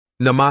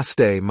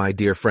Namaste, my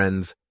dear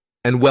friends,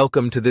 and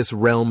welcome to this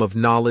realm of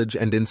knowledge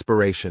and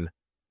inspiration.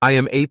 I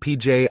am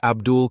APJ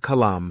Abdul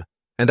Kalam,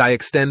 and I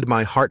extend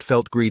my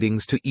heartfelt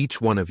greetings to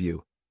each one of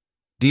you.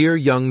 Dear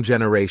young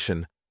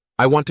generation,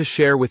 I want to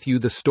share with you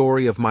the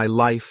story of my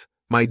life,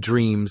 my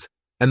dreams,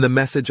 and the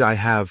message I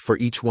have for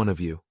each one of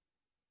you.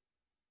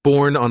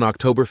 Born on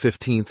October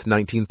 15,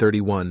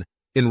 1931,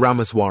 in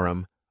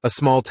Rameswaram, a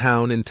small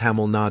town in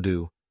Tamil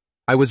Nadu,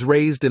 I was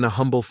raised in a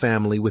humble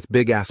family with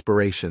big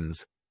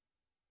aspirations.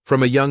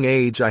 From a young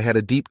age, I had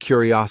a deep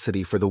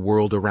curiosity for the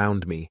world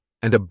around me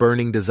and a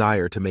burning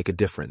desire to make a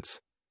difference.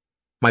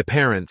 My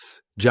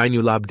parents,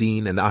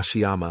 Jainulabdin and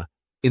Ashiyama,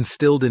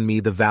 instilled in me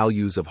the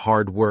values of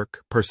hard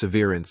work,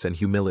 perseverance, and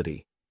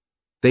humility.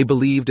 They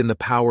believed in the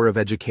power of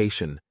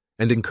education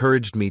and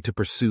encouraged me to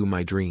pursue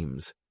my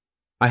dreams.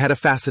 I had a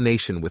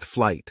fascination with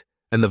flight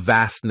and the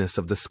vastness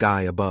of the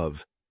sky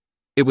above.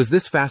 It was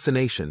this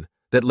fascination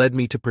that led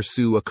me to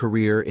pursue a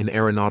career in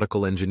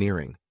aeronautical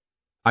engineering.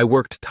 I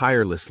worked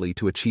tirelessly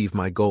to achieve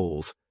my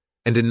goals,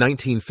 and in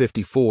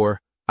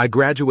 1954, I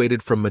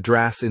graduated from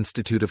Madras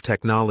Institute of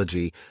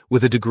Technology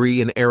with a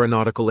degree in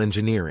aeronautical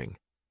engineering.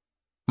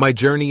 My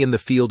journey in the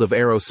field of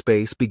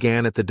aerospace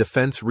began at the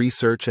Defense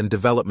Research and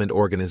Development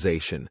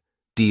Organization,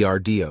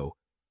 DRDO,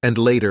 and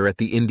later at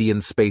the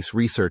Indian Space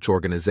Research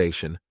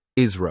Organization,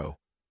 ISRO.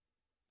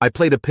 I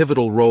played a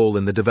pivotal role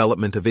in the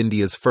development of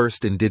India's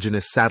first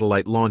indigenous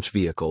satellite launch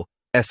vehicle,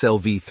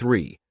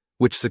 SLV-3,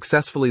 which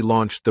successfully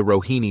launched the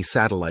Rohini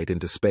satellite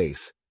into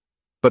space.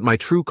 But my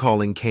true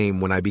calling came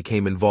when I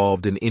became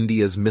involved in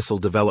India's missile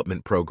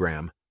development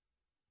program.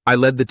 I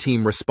led the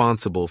team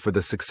responsible for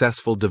the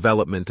successful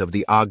development of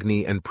the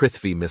Agni and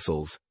Prithvi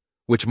missiles,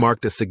 which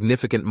marked a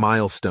significant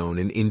milestone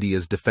in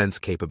India's defense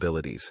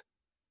capabilities.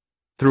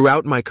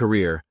 Throughout my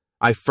career,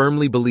 I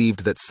firmly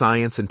believed that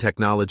science and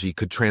technology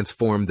could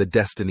transform the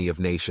destiny of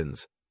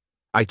nations.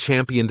 I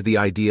championed the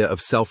idea of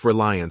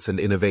self-reliance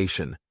and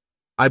innovation.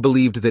 I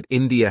believed that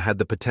India had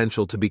the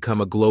potential to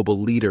become a global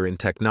leader in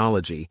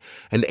technology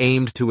and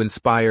aimed to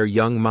inspire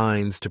young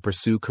minds to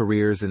pursue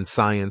careers in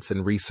science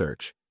and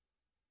research.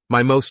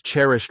 My most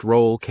cherished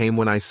role came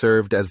when I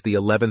served as the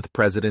 11th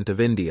President of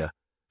India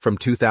from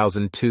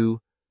 2002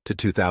 to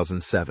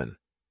 2007.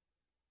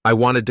 I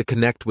wanted to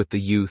connect with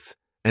the youth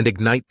and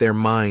ignite their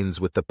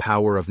minds with the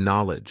power of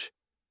knowledge.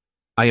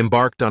 I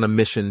embarked on a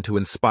mission to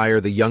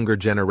inspire the younger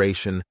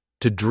generation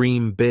to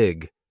dream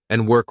big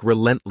and work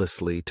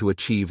relentlessly to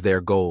achieve their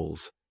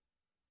goals.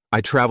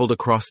 I traveled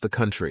across the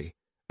country,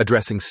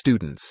 addressing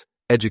students,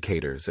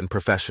 educators, and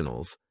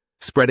professionals,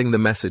 spreading the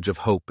message of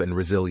hope and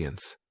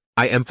resilience.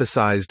 I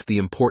emphasized the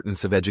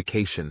importance of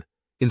education,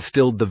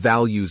 instilled the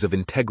values of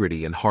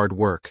integrity and hard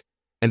work,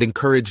 and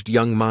encouraged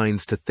young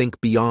minds to think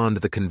beyond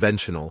the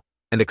conventional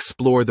and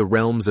explore the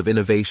realms of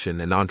innovation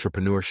and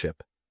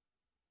entrepreneurship.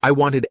 I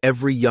wanted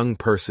every young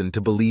person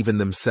to believe in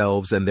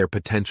themselves and their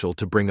potential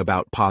to bring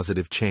about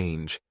positive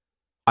change.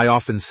 I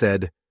often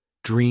said,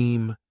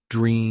 dream,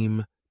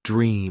 dream,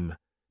 dream.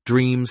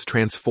 Dreams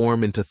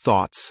transform into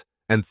thoughts,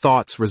 and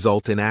thoughts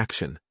result in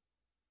action.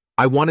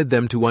 I wanted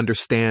them to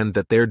understand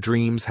that their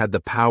dreams had the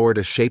power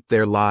to shape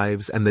their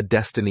lives and the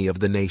destiny of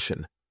the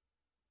nation.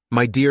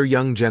 My dear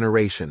young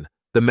generation,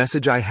 the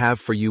message I have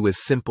for you is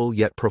simple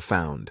yet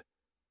profound.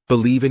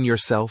 Believe in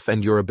yourself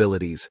and your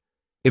abilities.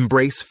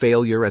 Embrace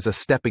failure as a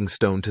stepping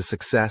stone to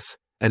success,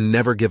 and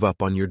never give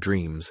up on your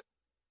dreams.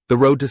 The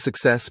road to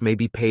success may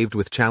be paved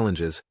with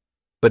challenges,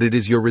 but it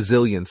is your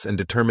resilience and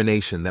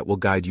determination that will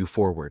guide you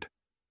forward.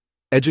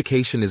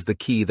 Education is the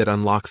key that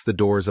unlocks the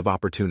doors of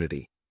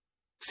opportunity.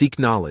 Seek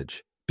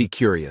knowledge, be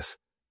curious,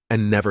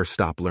 and never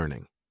stop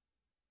learning.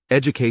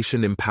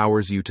 Education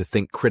empowers you to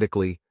think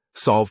critically,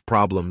 solve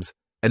problems,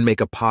 and make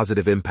a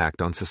positive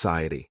impact on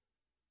society.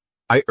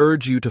 I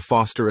urge you to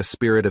foster a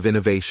spirit of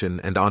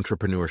innovation and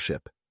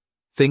entrepreneurship.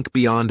 Think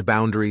beyond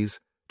boundaries,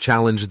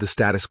 challenge the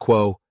status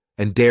quo,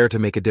 and dare to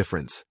make a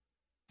difference.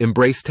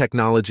 Embrace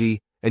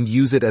technology and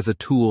use it as a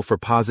tool for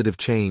positive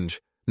change,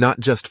 not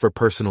just for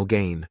personal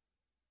gain.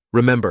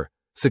 Remember,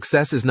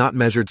 success is not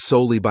measured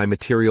solely by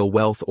material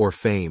wealth or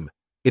fame.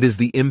 It is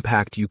the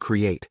impact you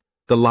create,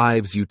 the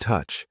lives you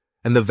touch,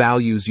 and the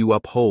values you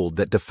uphold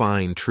that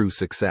define true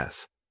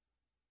success.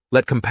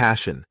 Let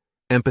compassion,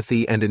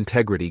 empathy, and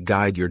integrity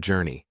guide your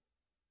journey.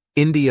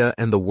 India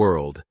and the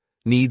world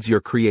needs your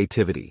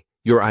creativity,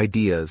 your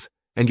ideas,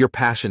 and your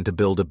passion to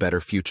build a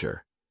better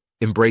future.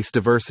 Embrace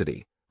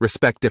diversity,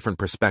 respect different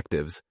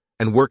perspectives,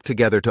 and work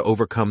together to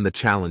overcome the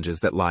challenges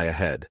that lie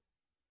ahead.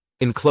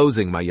 In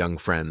closing, my young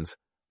friends,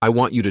 I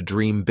want you to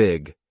dream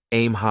big,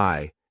 aim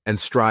high, and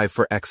strive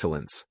for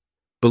excellence.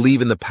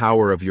 Believe in the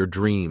power of your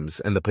dreams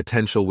and the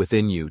potential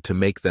within you to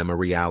make them a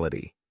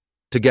reality.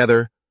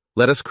 Together,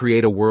 let us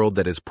create a world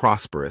that is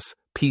prosperous,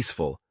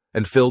 peaceful,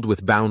 and filled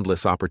with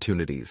boundless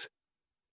opportunities.